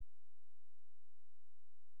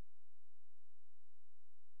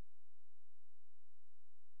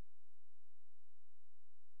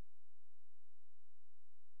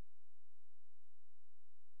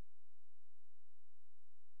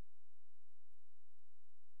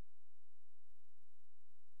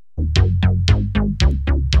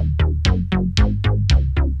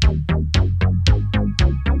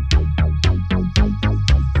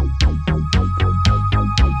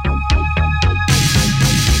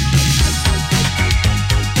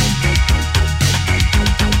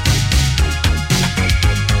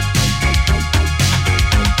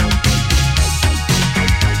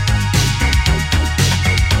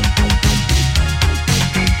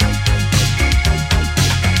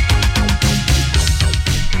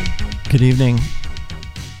Good evening.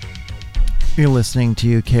 You're listening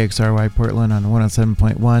to KXRY Portland on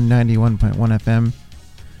 107.1, 91.1 FM,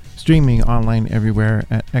 streaming online everywhere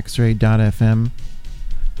at xray.fm,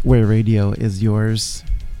 where radio is yours.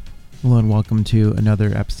 Hello and welcome to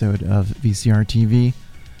another episode of VCR TV.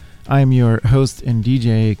 I'm your host and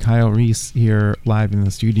DJ, Kyle Reese, here live in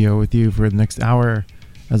the studio with you for the next hour,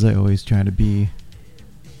 as I always try to be.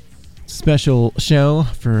 Special show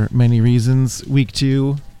for many reasons. Week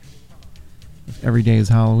 2. Every day is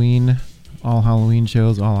Halloween. All Halloween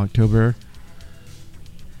shows, all October.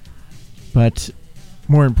 But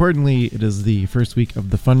more importantly, it is the first week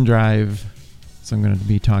of the Fun Drive. So I'm going to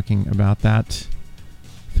be talking about that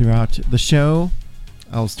throughout the show.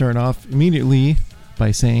 I'll start off immediately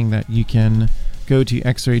by saying that you can go to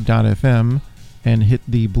xray.fm and hit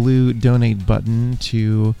the blue donate button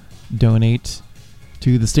to donate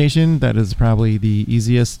to the station. That is probably the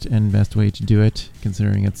easiest and best way to do it,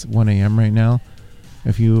 considering it's 1 a.m. right now.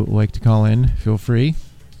 If you like to call in, feel free.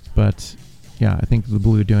 But yeah, I think the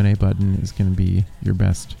blue donate button is going to be your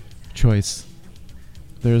best choice.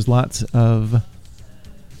 There's lots of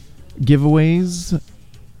giveaways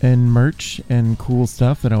and merch and cool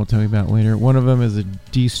stuff that I'll tell you about later. One of them is a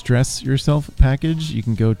de-stress yourself package. You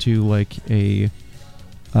can go to like a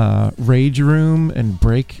rage room and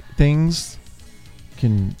break things.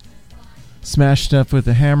 Can smash stuff with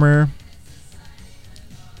a hammer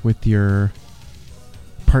with your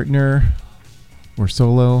partner or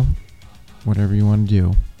solo, whatever you want to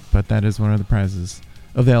do. But that is one of the prizes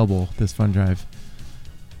available this Fun Drive.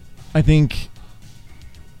 I think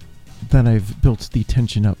that I've built the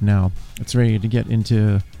tension up now. It's ready to get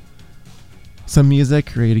into some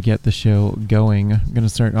music, ready to get the show going. I'm going to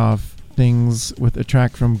start off things with a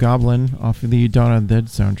track from Goblin off of the Dawn of the Dead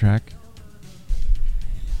soundtrack.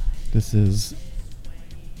 This is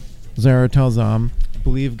Zaratalzam. I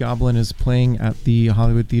believe Goblin is playing at the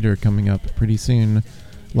Hollywood Theater coming up pretty soon.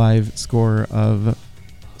 Live score of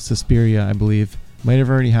Suspiria, I believe. Might have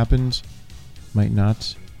already happened. Might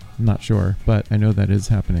not. I'm not sure, but I know that is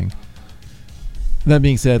happening. That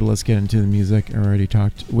being said, let's get into the music. I already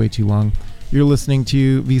talked way too long. You're listening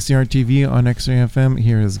to VCR TV on X-Ray FM.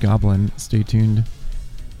 Here is Goblin. Stay tuned.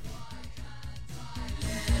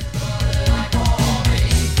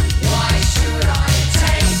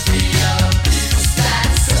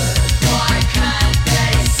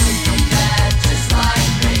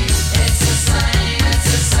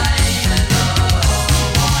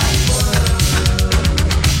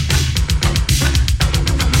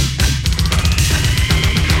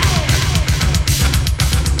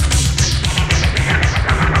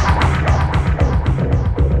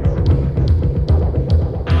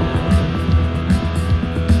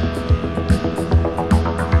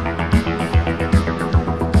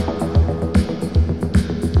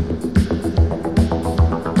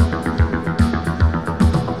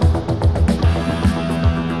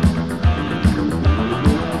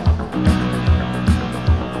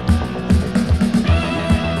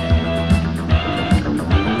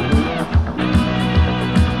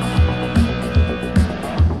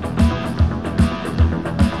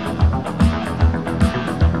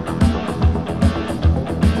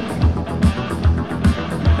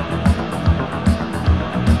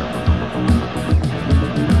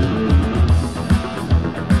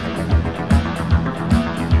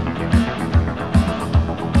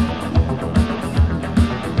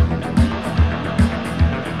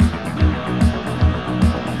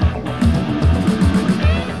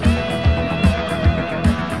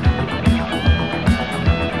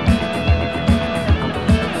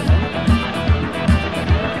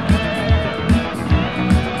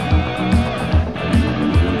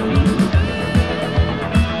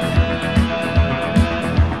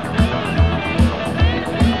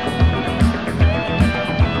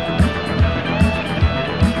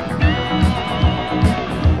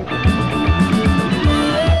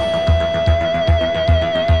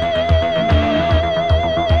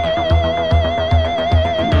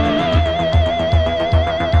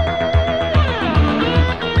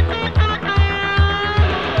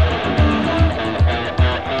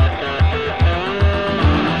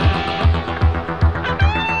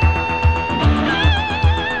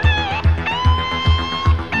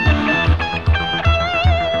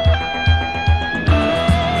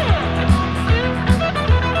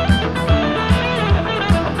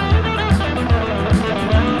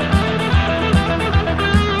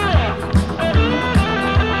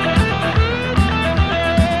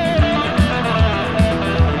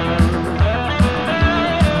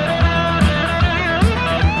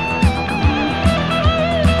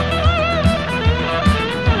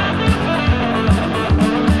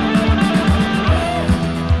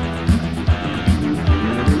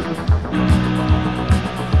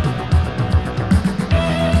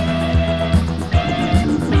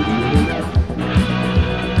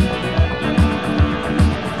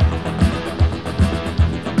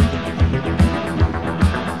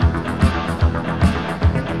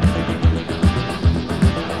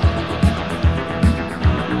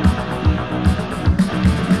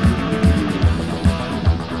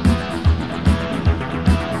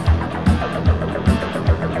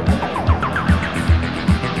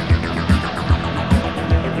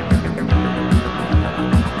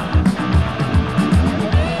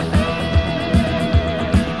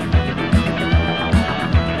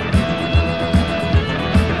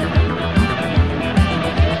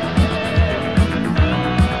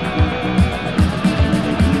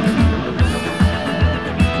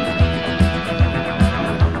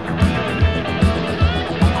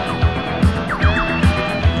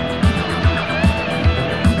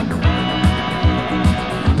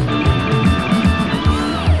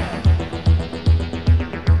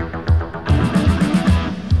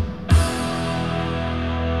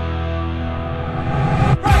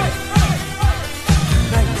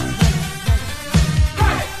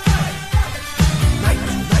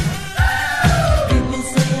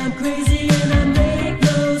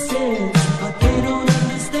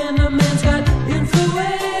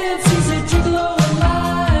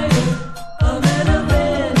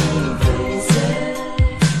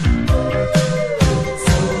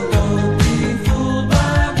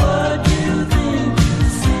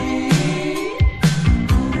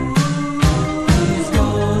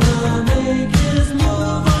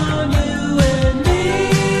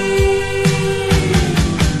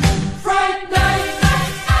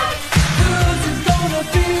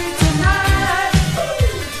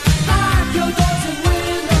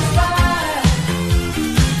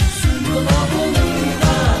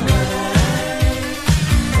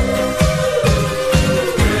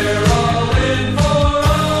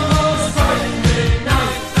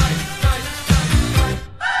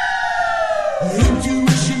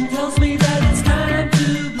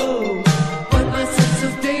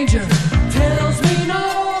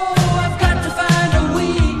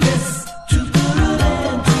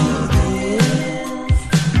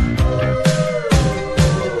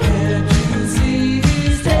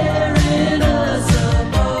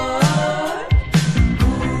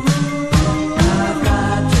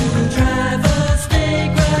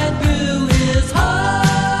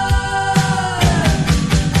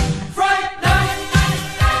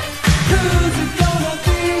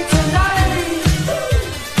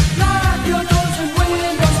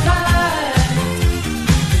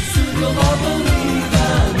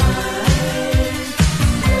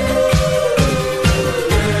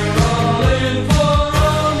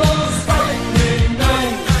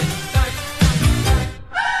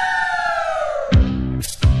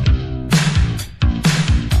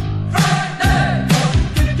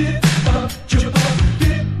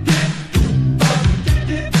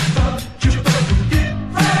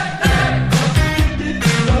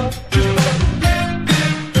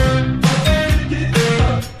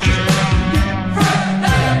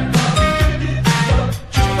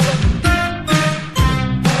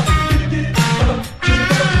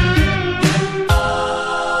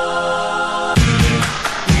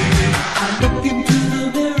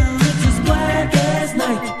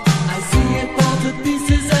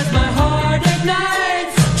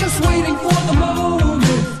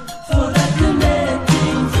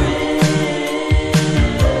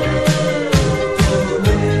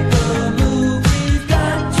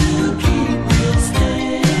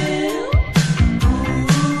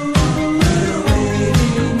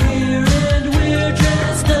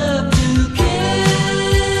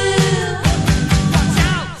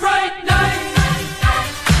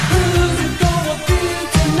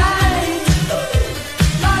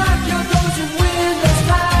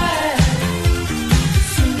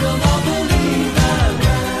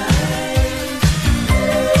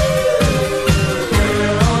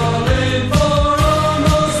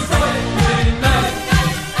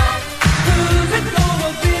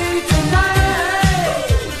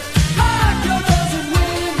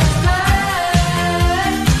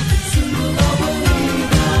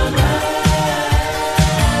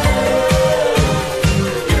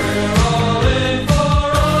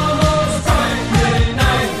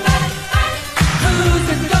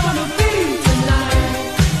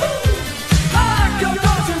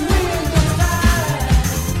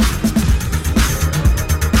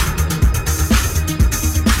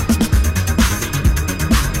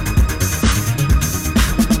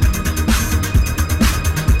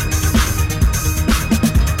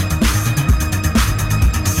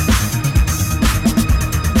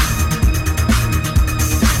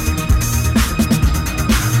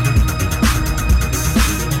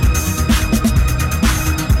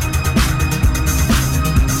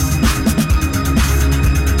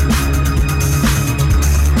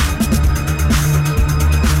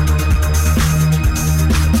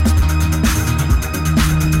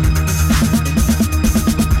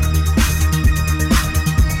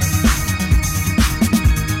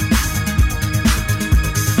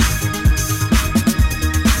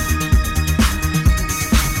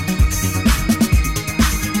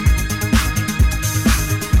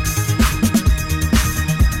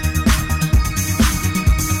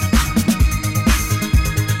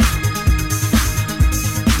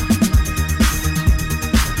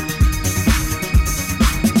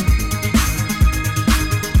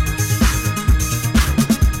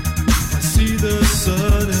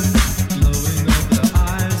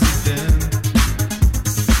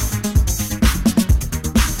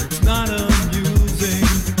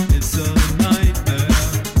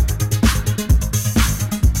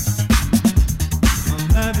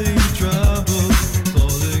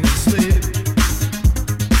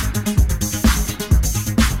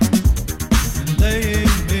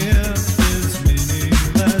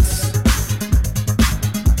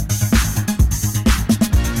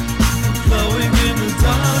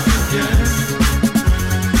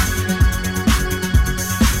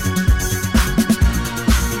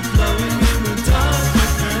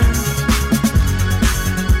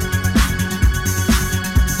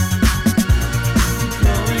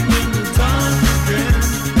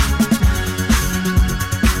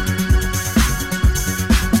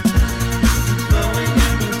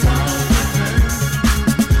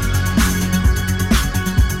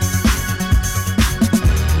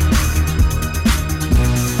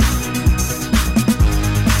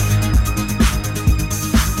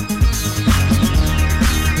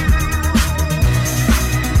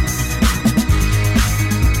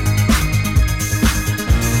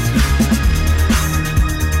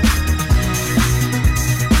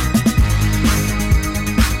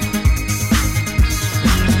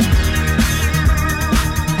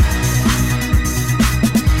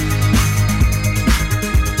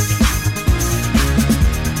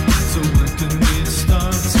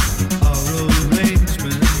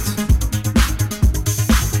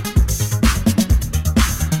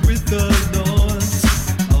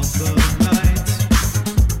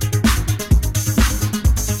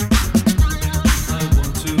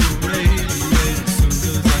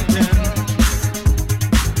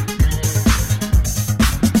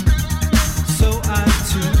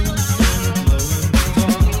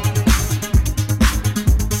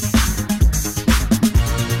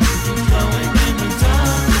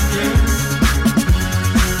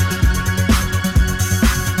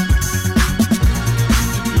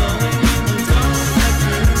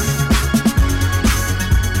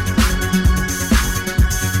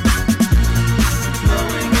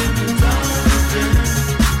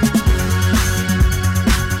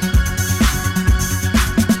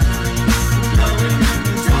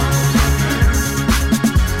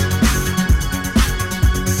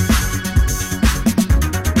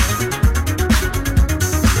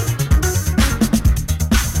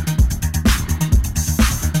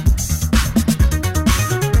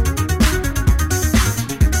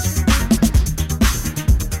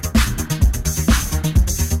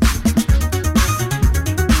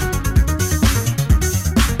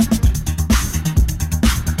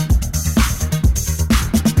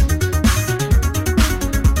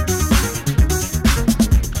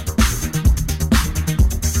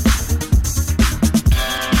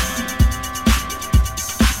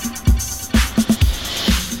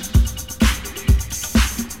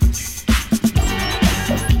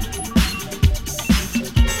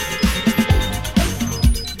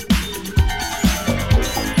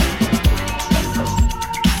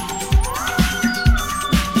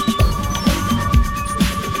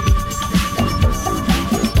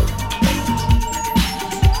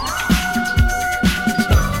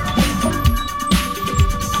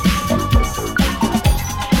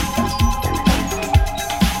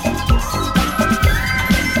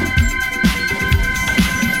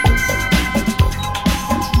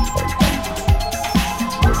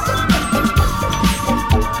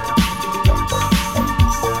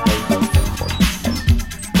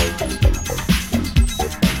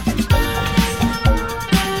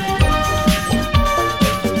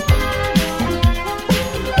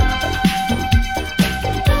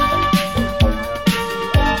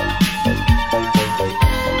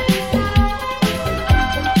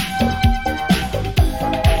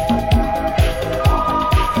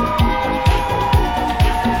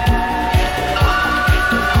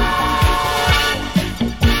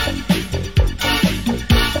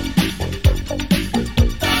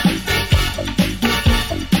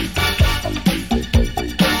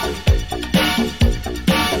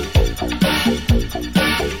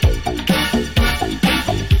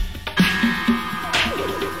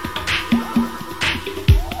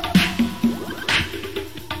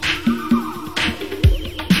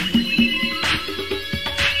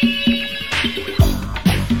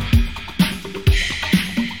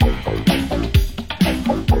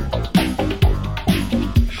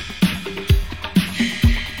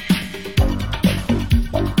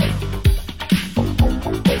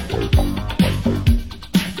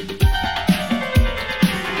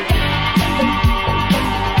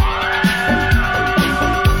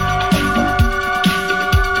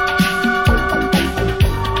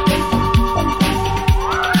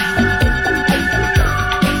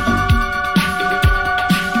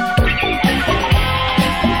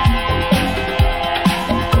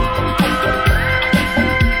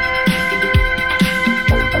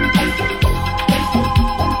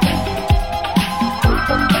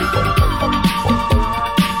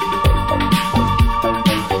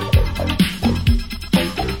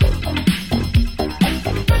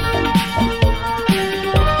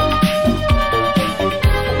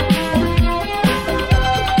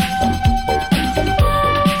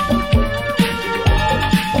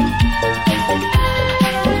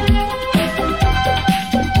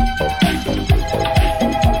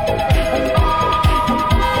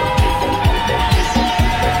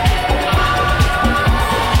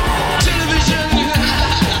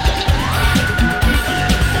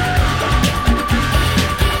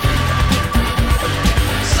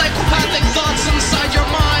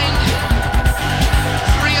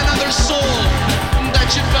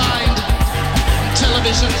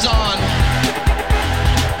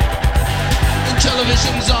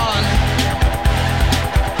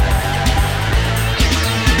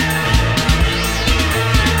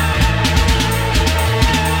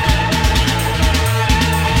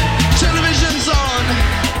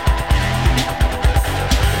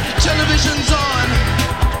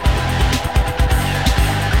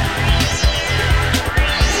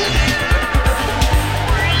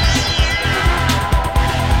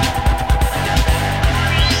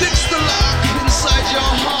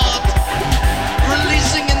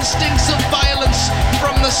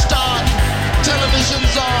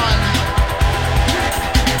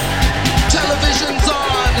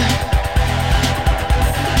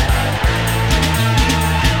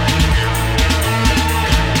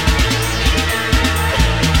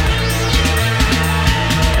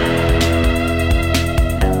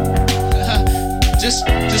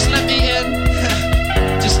 Just let me in.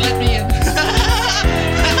 Just let me in.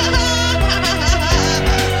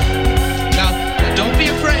 Now, don't be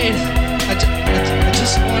afraid. I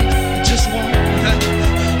just want.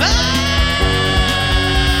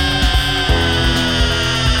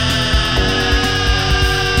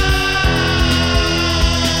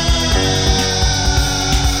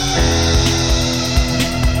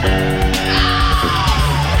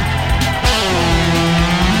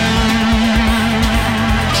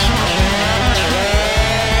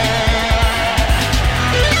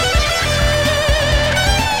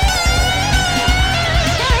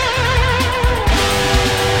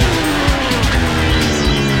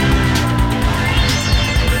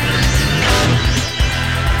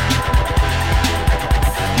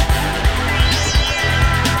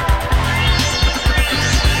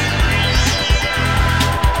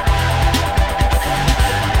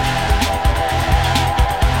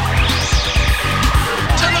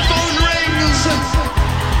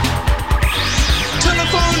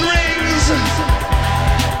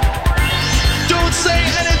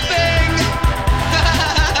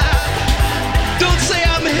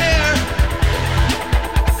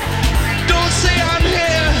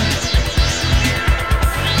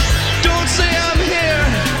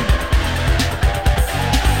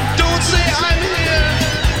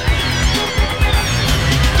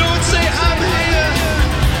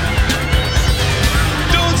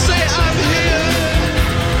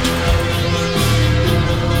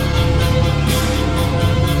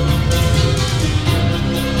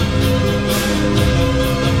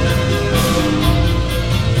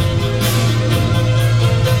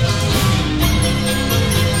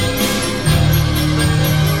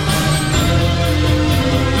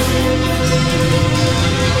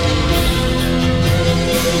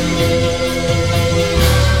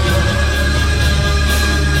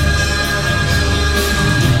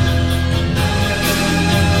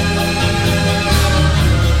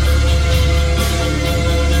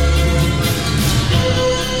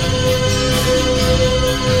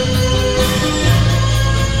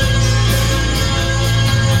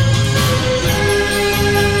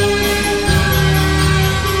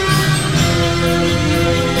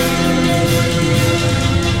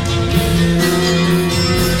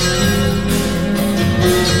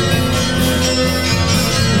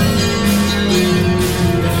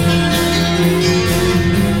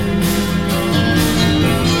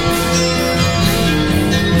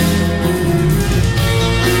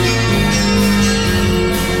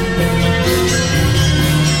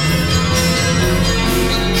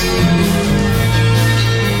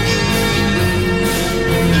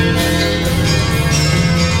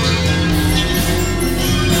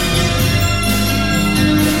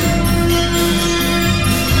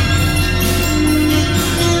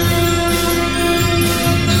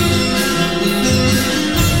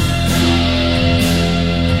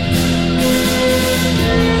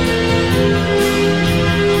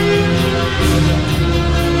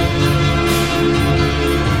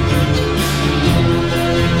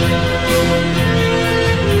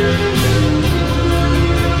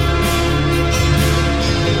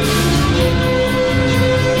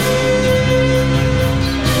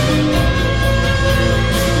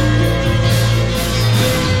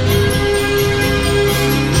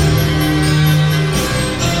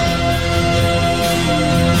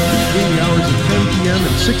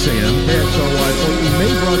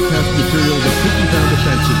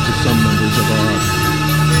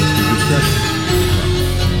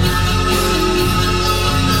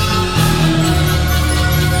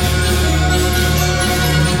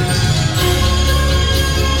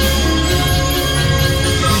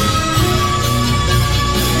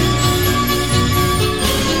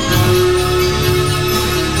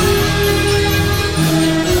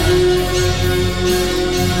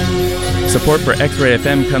 Support for X-Ray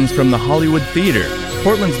FM comes from the Hollywood Theater,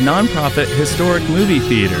 Portland's nonprofit historic movie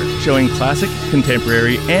theater, showing classic,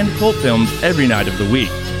 contemporary, and cult films every night of the week.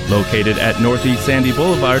 Located at Northeast Sandy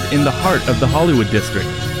Boulevard in the heart of the Hollywood District.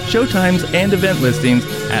 Showtimes and event listings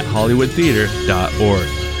at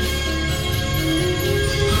hollywoodtheater.org.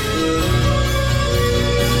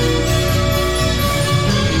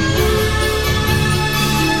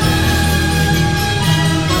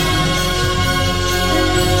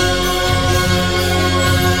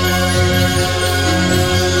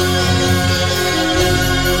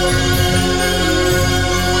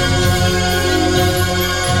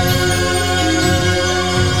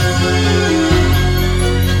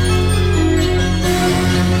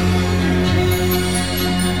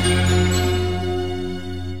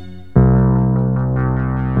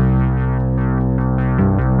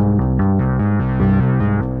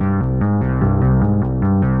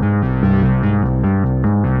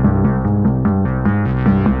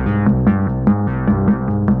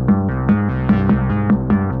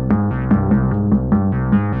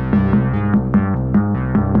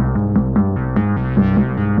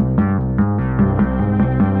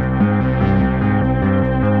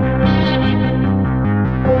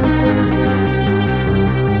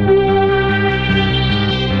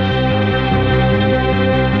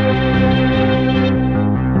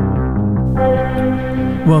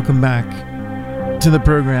 Welcome back to the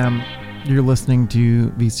program. You're listening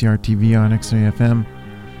to VCR TV on X-Ray FM.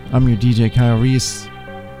 I'm your DJ Kyle Reese.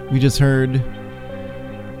 We just heard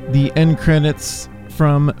the end credits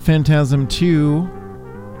from Phantasm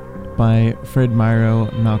 2 by Fred Myro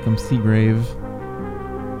and Malcolm Seagrave.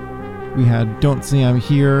 We had Don't Say I'm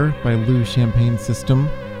Here by Lou Champagne System.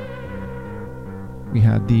 We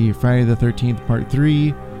had the Friday the 13th Part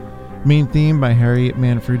 3 main theme by Harry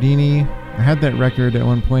Manfredini. I had that record at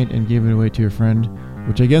one point and gave it away to a friend,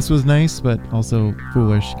 which I guess was nice, but also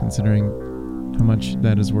foolish considering how much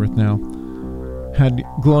that is worth now. Had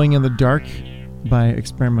Glowing in the Dark by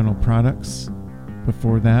Experimental Products.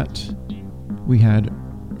 Before that, we had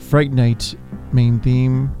Fright Night main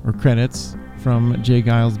theme, or credits, from Jay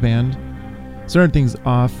Giles Band. Started things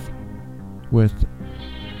off with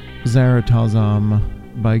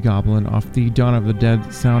Zaratazam by Goblin off the Dawn of the Dead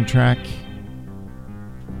soundtrack.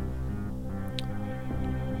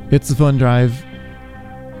 It's the Fun Drive.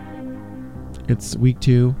 It's week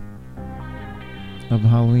 2 of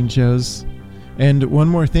Halloween shows. And one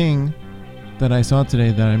more thing that I saw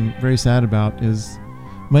today that I'm very sad about is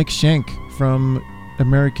Mike Schenk from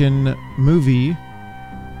American Movie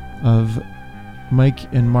of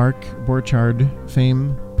Mike and Mark Borchardt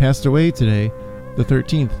fame passed away today, the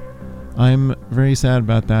 13th. I'm very sad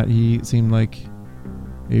about that. He seemed like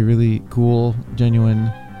a really cool,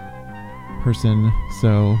 genuine person,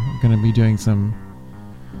 so I'm going to be doing some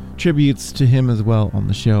tributes to him as well on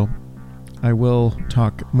the show. I will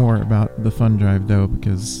talk more about the Fun Drive though,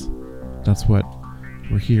 because that's what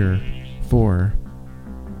we're here for.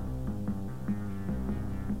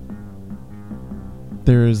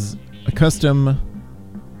 There's a custom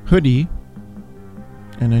hoodie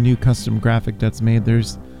and a new custom graphic that's made.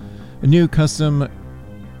 There's a new custom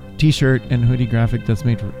t-shirt and hoodie graphic that's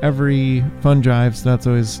made for every Fun Drive, so that's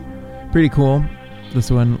always pretty cool.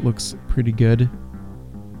 This one looks pretty good.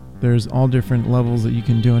 There's all different levels that you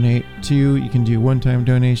can donate to. You can do one-time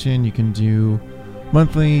donation, you can do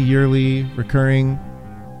monthly, yearly, recurring,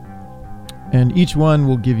 and each one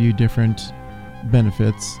will give you different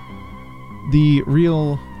benefits. The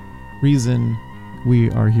real reason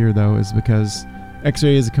we are here though is because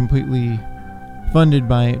X-Ray is completely funded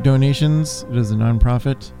by donations. It is a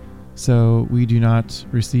non-profit, so we do not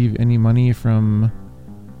receive any money from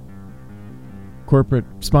corporate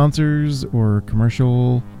sponsors or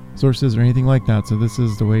commercial sources or anything like that. So this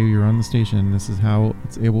is the way we run the station. This is how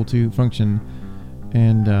it's able to function,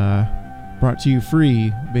 and brought to you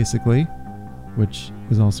free basically, which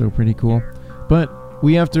is also pretty cool. But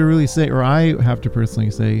we have to really say, or I have to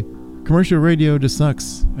personally say, commercial radio just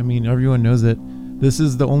sucks. I mean, everyone knows it. This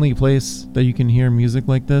is the only place that you can hear music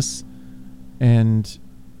like this and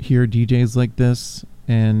hear DJs like this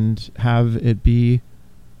and have it be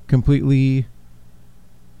completely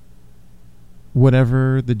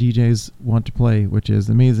whatever the DJs want to play, which is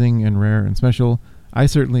amazing and rare and special. I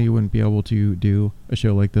certainly wouldn't be able to do a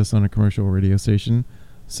show like this on a commercial radio station.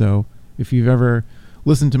 So if you've ever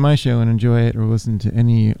listened to my show and enjoy it, or listened to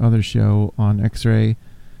any other show on X-Ray,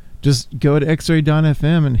 just go to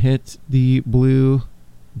xray.fm and hit the blue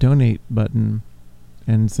donate button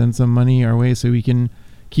and send some money our way so we can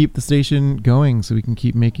keep the station going, so we can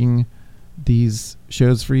keep making these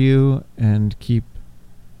shows for you and keep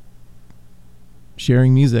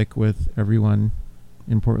sharing music with everyone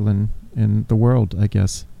in Portland and the world, I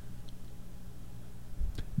guess.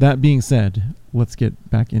 That being said, let's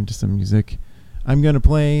get back into some music. I'm going to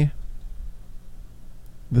play,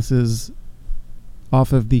 this is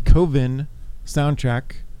off of the Coven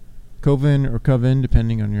soundtrack, Coven or Coven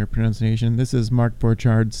depending on your pronunciation. This is Mark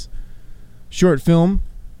Borchardt's short film.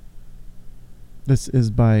 This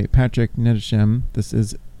is by Patrick Nedeshem. This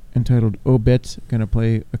is entitled Obit. I'm going to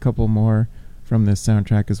play a couple more from this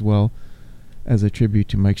soundtrack as well as a tribute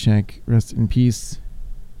to Mike Schenk. Rest in peace.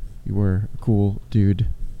 You were a cool dude.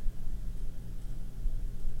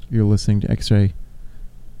 You're listening to X-Ray.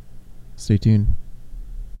 Stay tuned.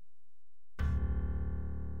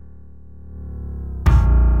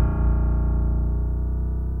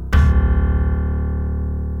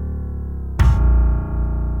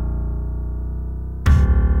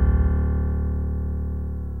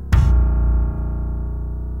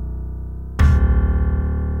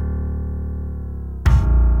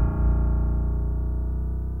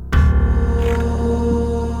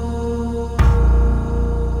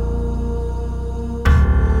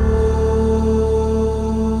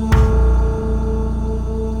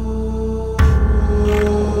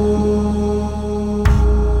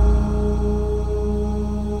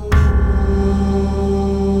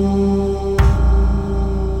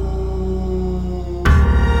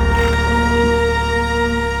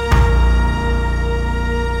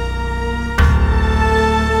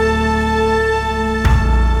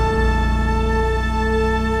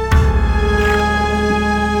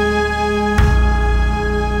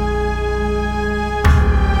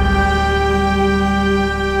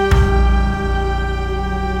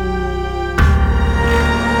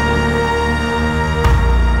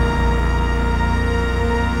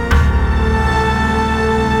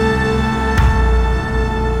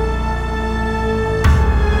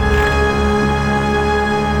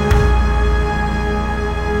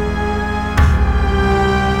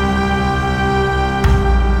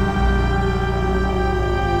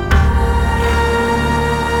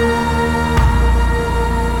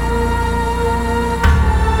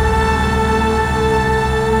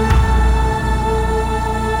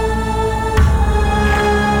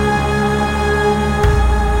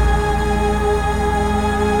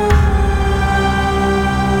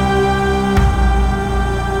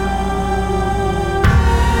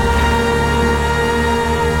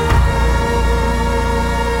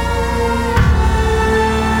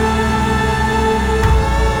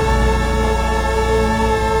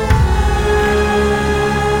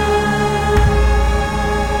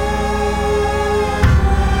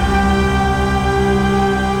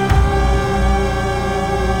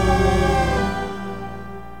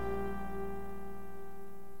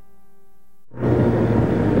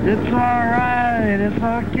 It's alright, it's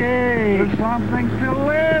okay. There's something to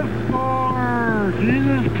live for.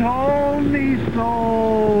 Jesus told me so.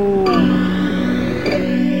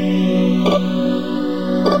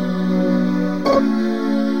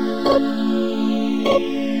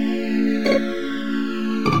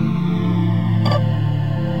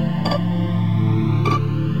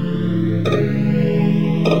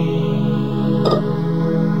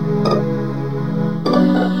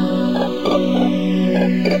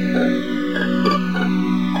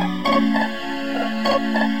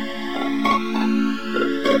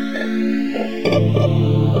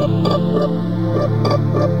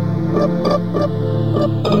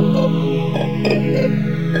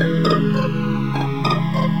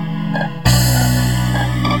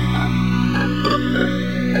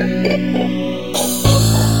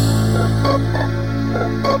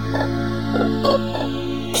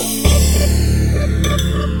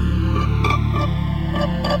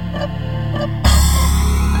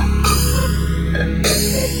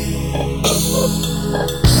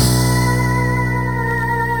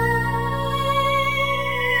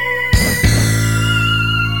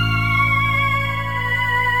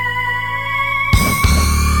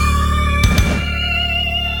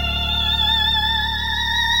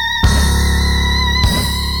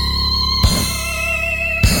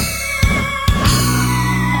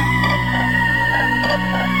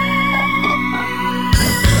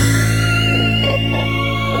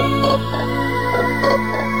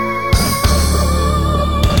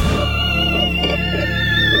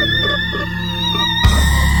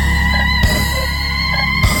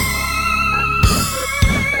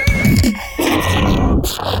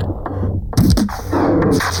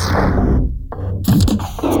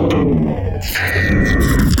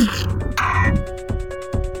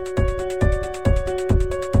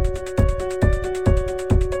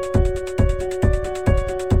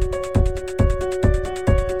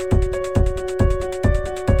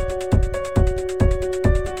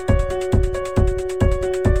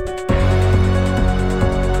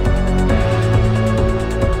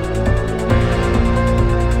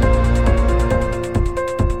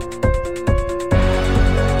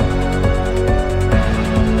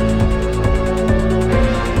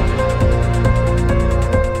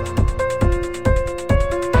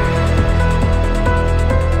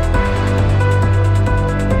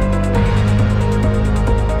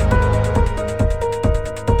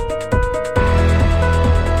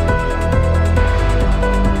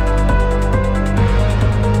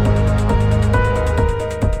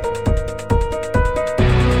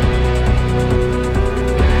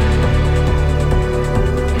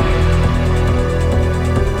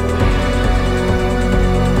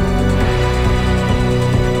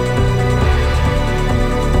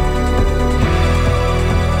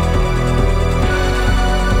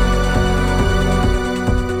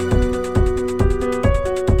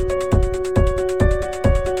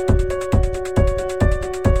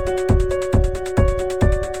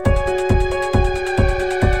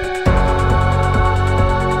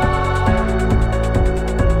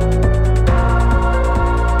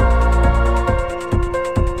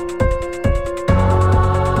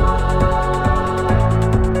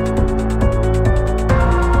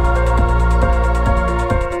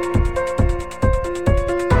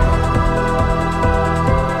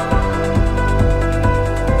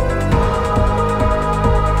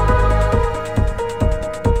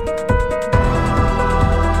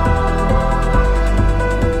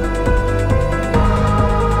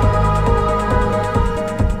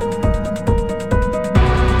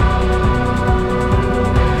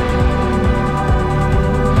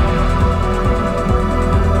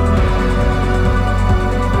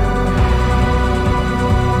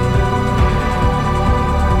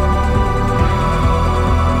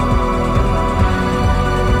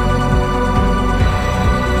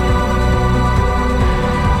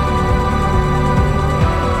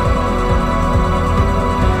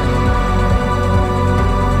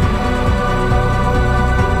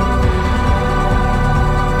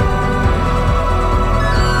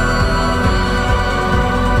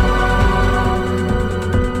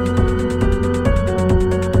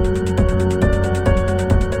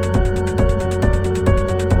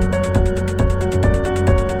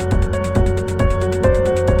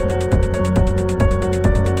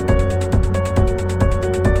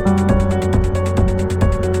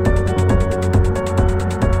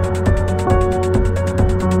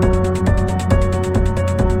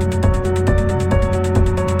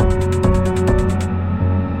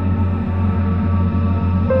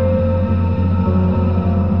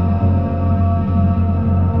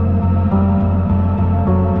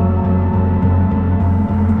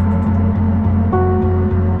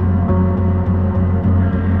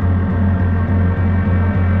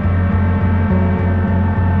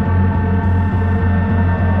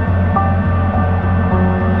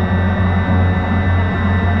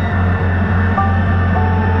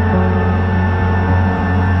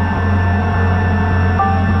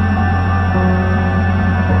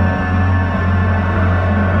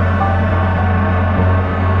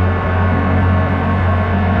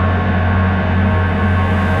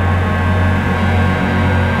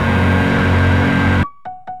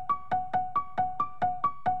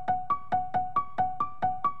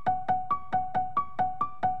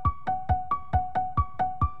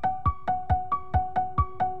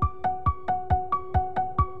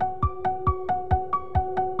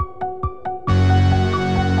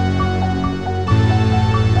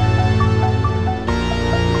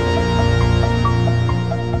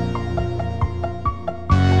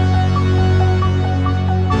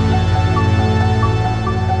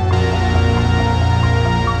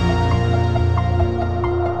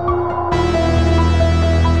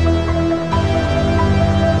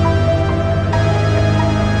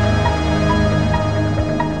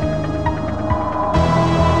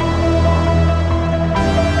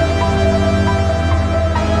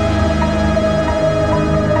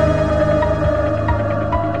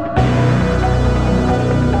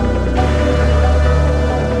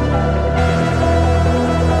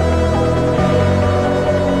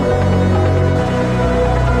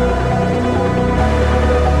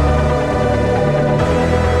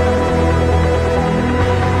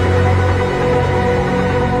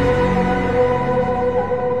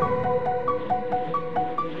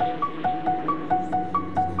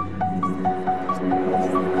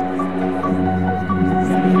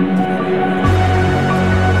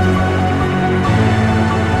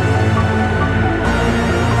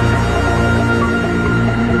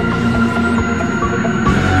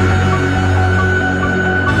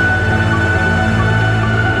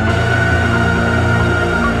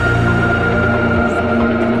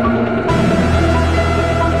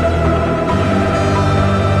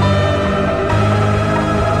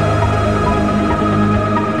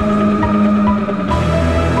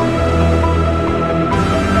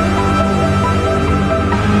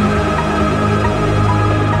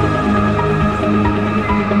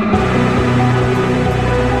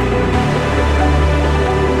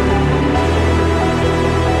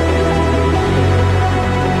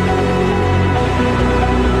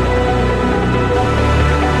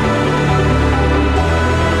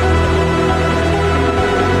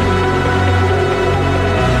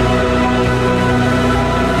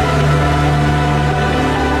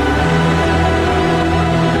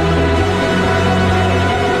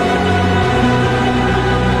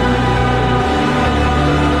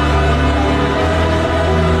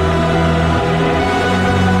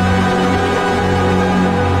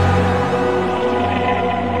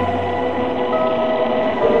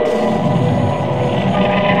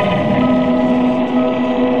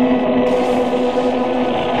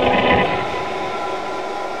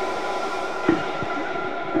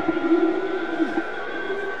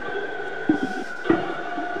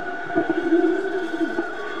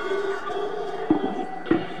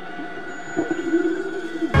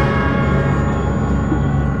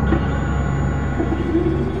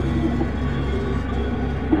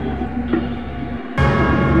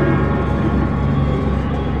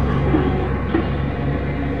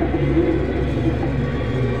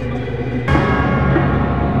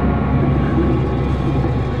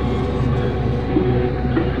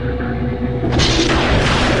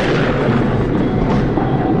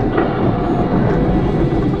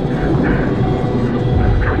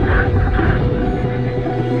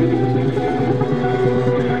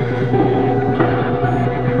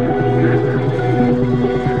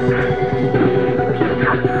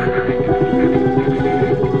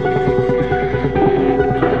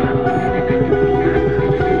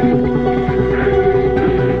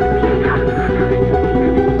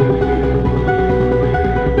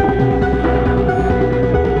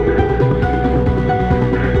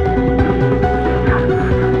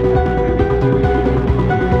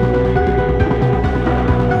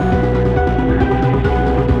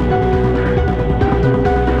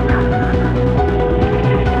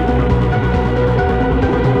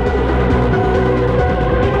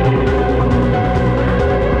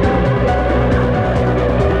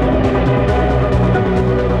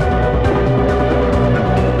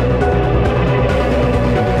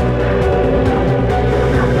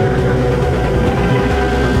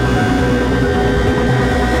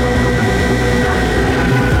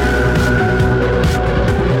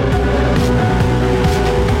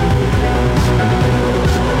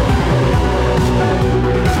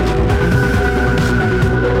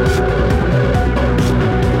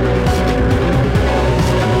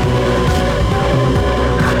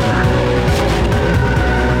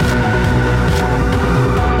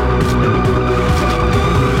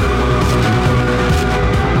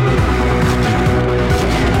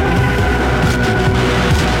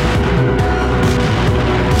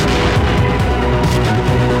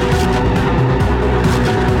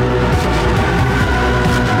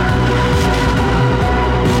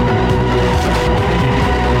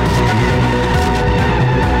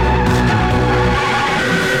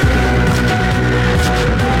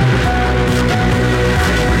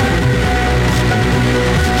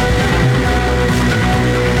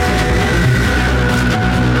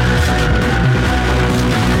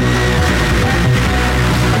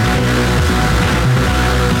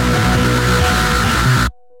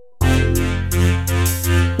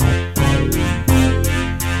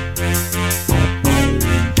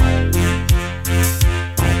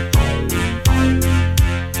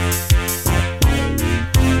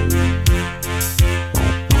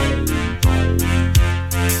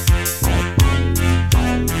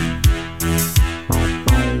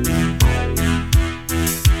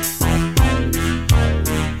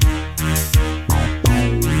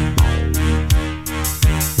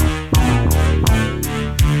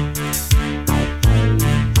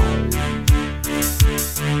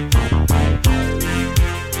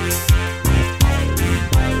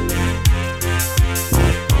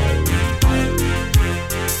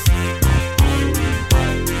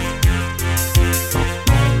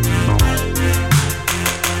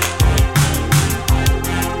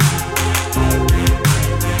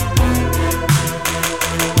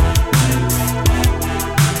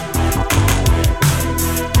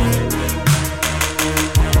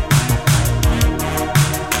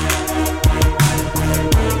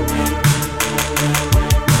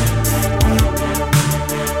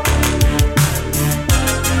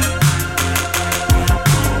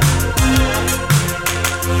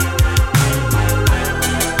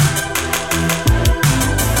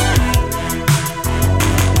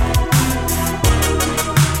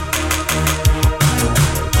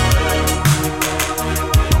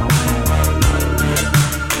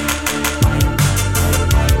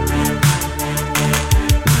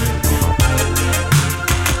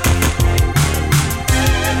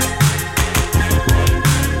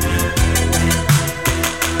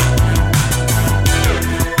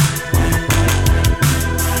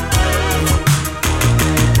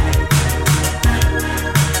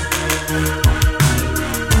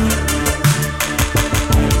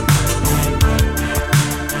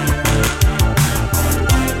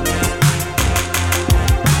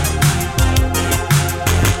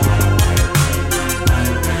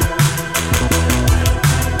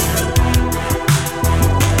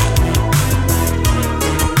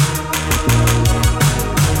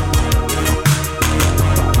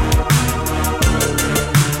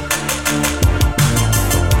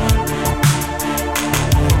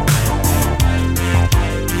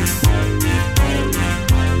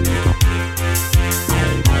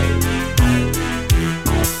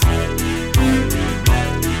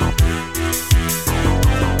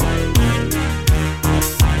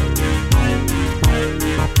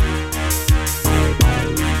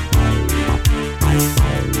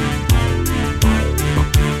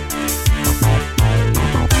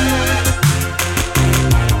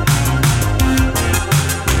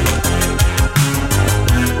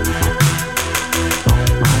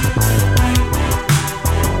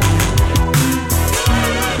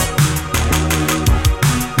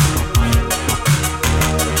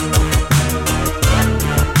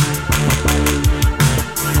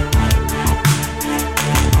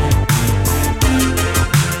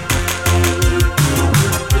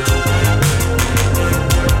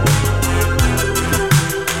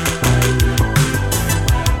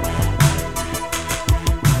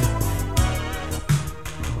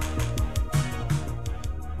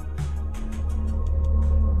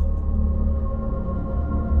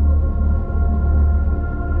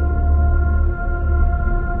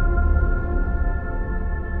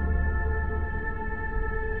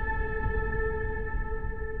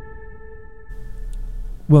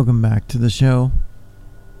 Welcome back to the show.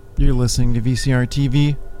 You're listening to VCR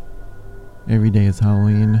TV. Every day is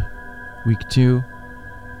Halloween. Week 2.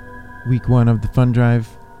 Week 1 of the Fun Drive.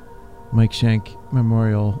 Mike Shank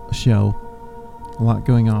Memorial Show. A lot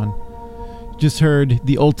going on. Just heard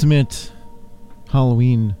the ultimate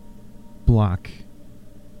Halloween block.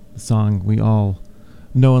 The song we all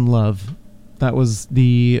know and love. That was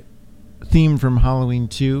the theme from Halloween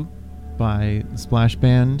 2 by the Splash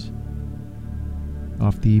Band,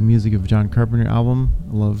 off the Music of John Carpenter album.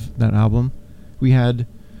 I love that album. We had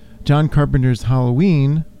John Carpenter's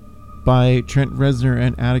Halloween by Trent Reznor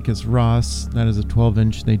and Atticus Ross. That is a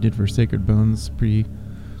 12-inch they did for Sacred Bones. Pretty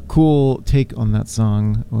cool take on that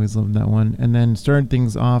song. Always loved that one. And then started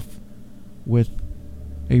things off with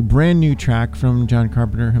a brand new track from John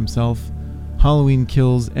Carpenter himself, Halloween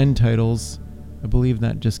Kills End Titles. I believe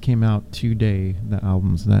that just came out today, that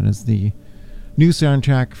album. So that is the new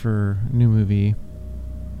soundtrack for a new movie.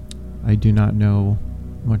 I do not know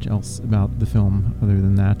much else about the film other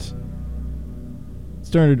than that.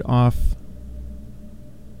 Started off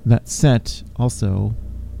that set also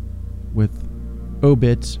with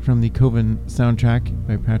Obit from the Coven soundtrack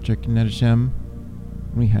by Patrick Nedesham.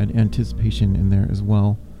 We had Anticipation in there as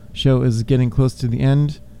well. Show is getting close to the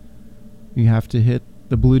end. You have to hit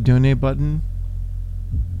the blue donate button.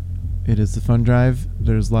 It is the Fun Drive.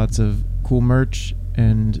 There's lots of cool merch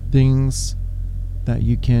and things that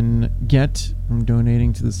you can get from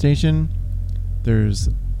donating to the station. There's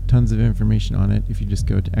tons of information on it if you just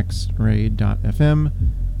go to xray.fm,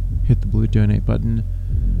 hit the blue donate button,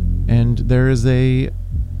 and there is a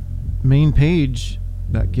main page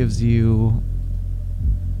that gives you,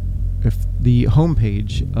 if the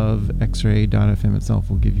homepage of xray.fm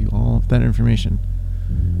itself will give you all of that information.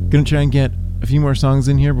 Gonna try and get a few more songs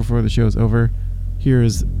in here before the show is over. Here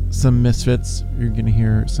is some Misfits. You're gonna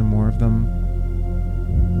hear some more of them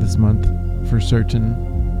this month for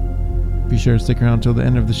certain. Be sure to stick around until the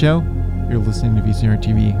end of the show. You're listening to VCR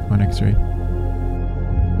TV on X-Ray.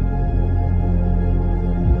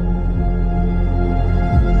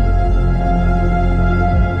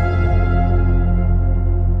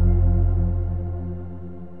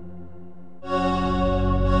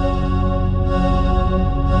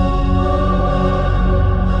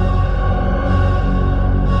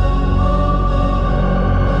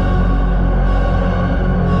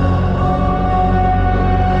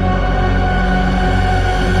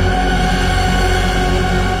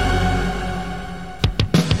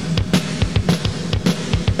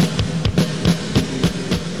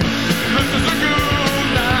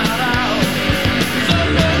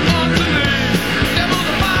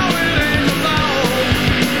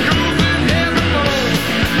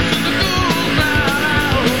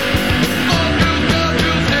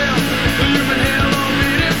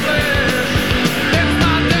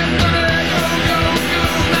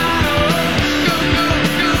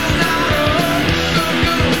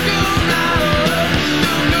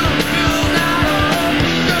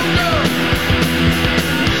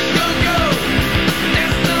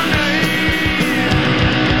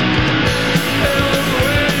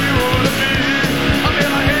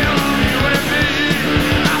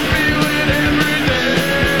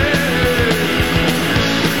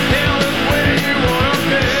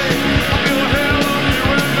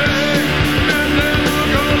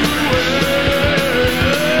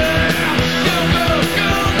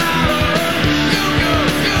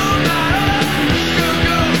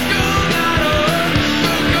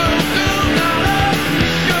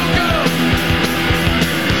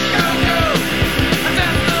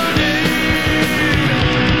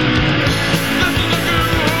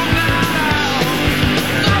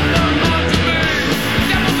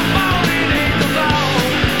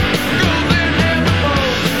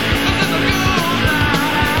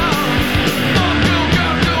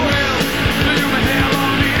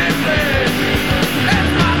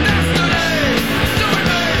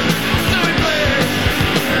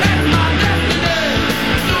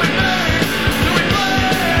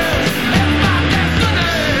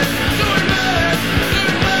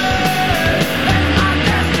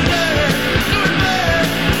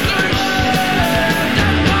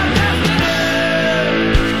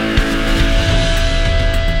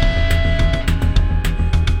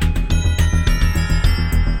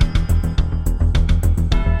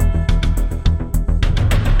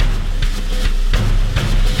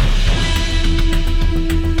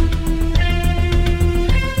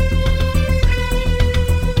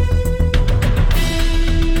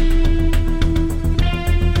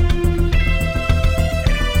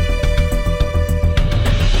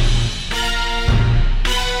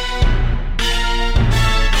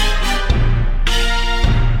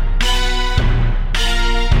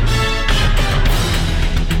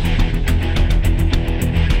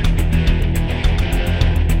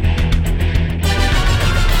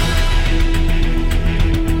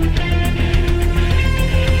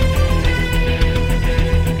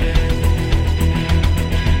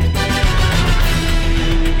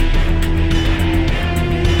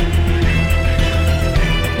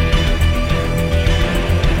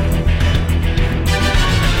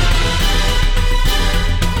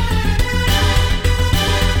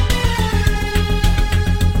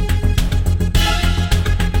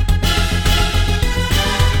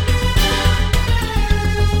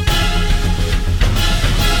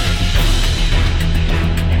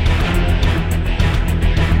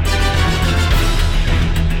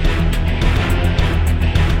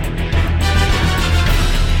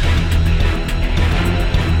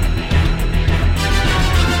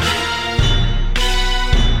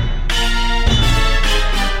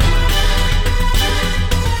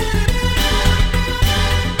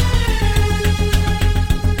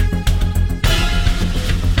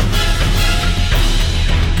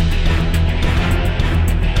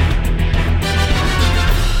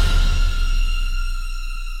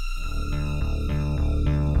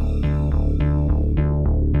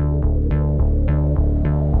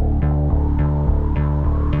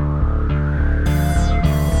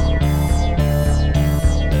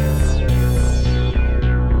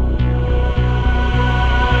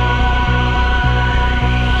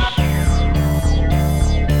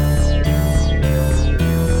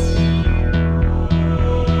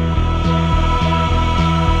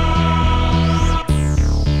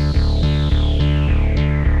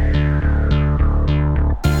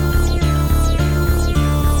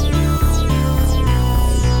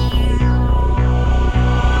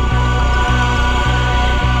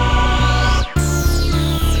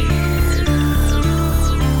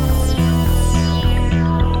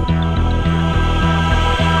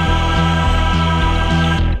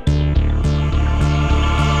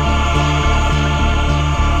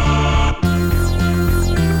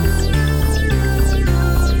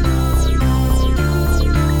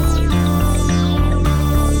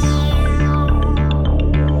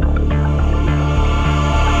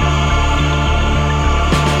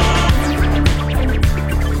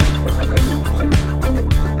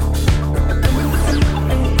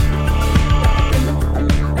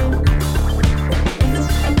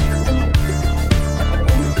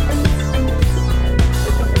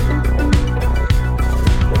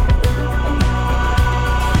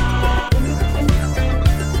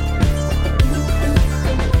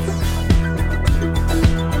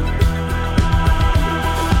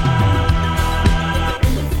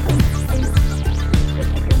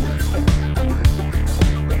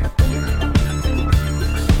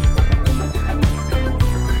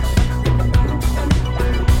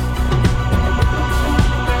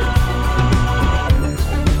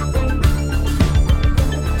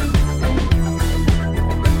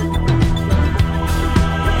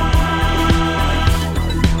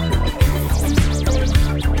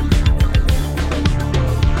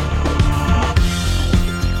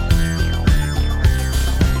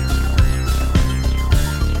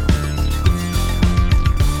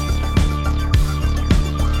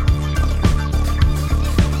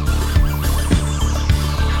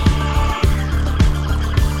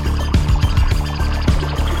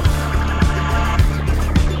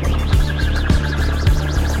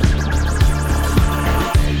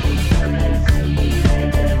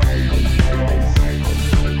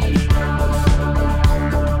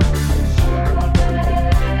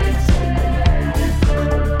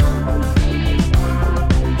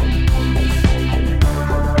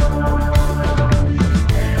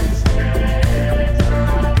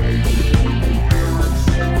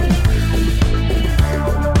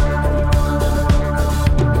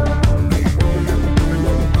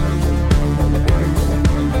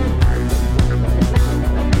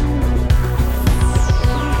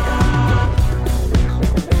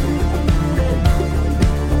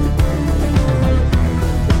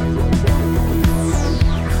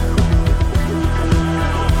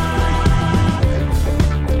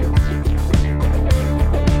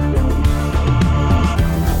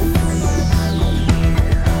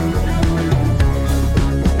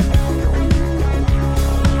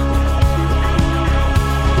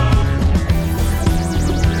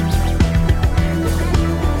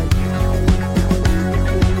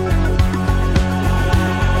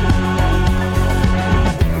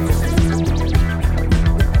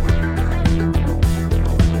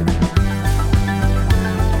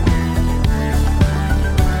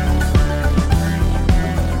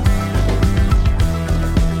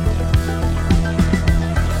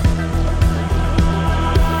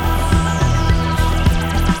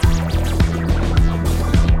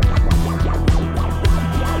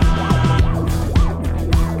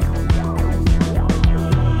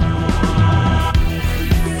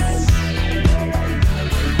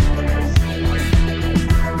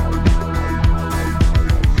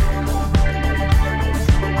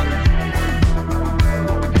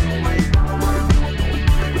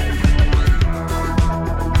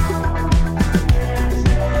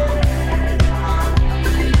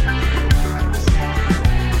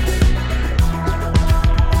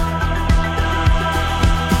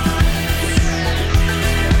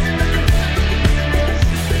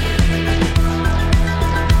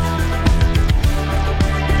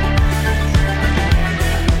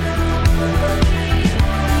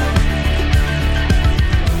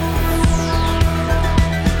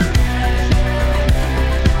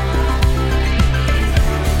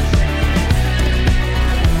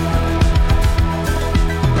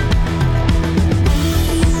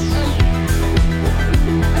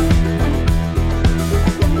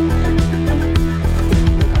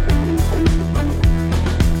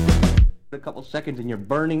 couple seconds and you're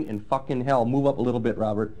burning in fucking hell. Move up a little bit,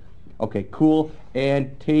 Robert. Okay, cool.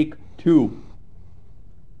 And take 2.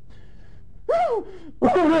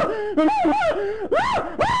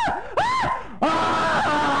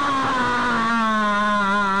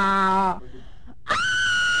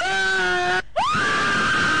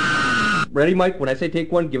 Ready, Mike? When I say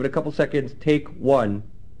take 1, give it a couple seconds. Take 1.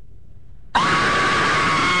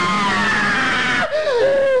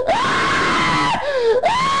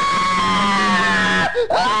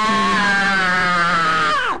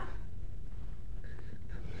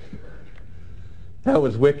 That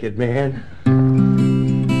was wicked, man.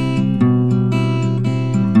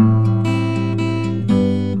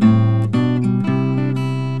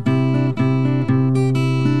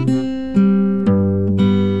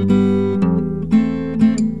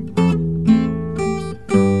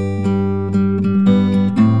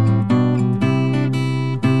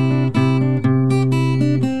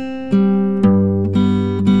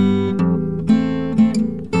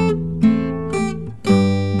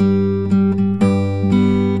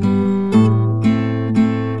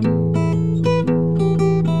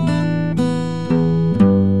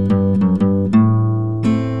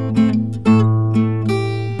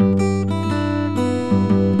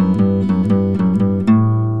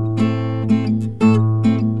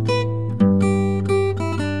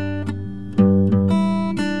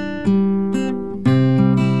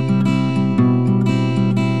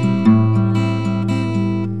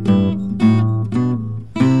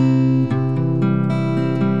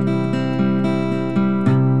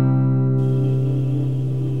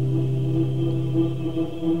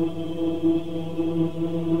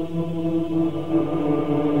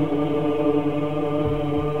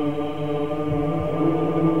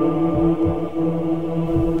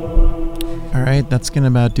 That's gonna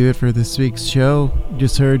about do it for this week's show. You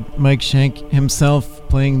just heard Mike Shank himself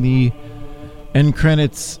playing the end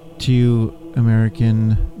credits to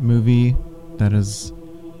American Movie. That is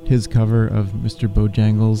his cover of Mr.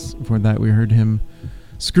 Bojangles. Before that, we heard him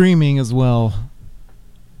screaming as well.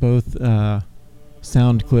 Both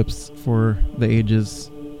sound clips for the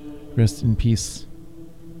ages. Rest in peace.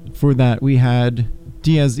 For that, we had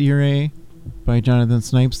Dies Irae by Jonathan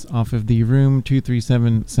Snipes off of the Room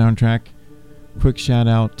 237 soundtrack. Quick shout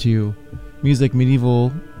out to Music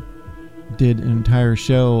Medieval, did an entire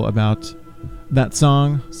show about that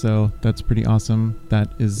song, so that's pretty awesome.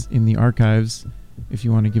 That is in the archives if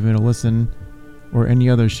you want to give it a listen, or any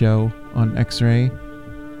other show on X-Ray.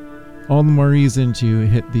 All the more reason to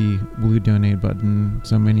hit the blue donate button.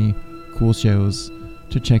 So many cool shows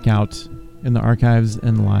to check out in the archives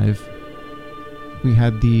and live. We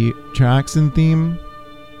had the Trioxin theme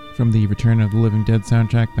from the Return of the Living Dead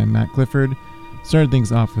soundtrack by Matt Clifford. Started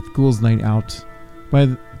things off with Ghouls Night Out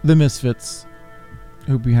by the Misfits.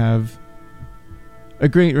 Hope you have a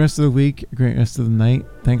great rest of the week, a great rest of the night.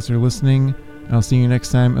 Thanks for listening. I'll see you next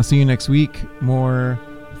time. I'll see you next week. More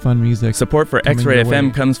fun music. Support for X-Ray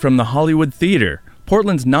FM comes from the Hollywood Theater,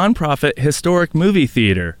 Portland's nonprofit historic movie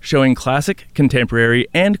theater, showing classic, contemporary,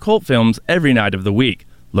 and cult films every night of the week.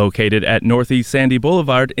 Located at Northeast Sandy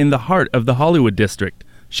Boulevard in the heart of the Hollywood District.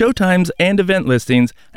 Showtimes and event listings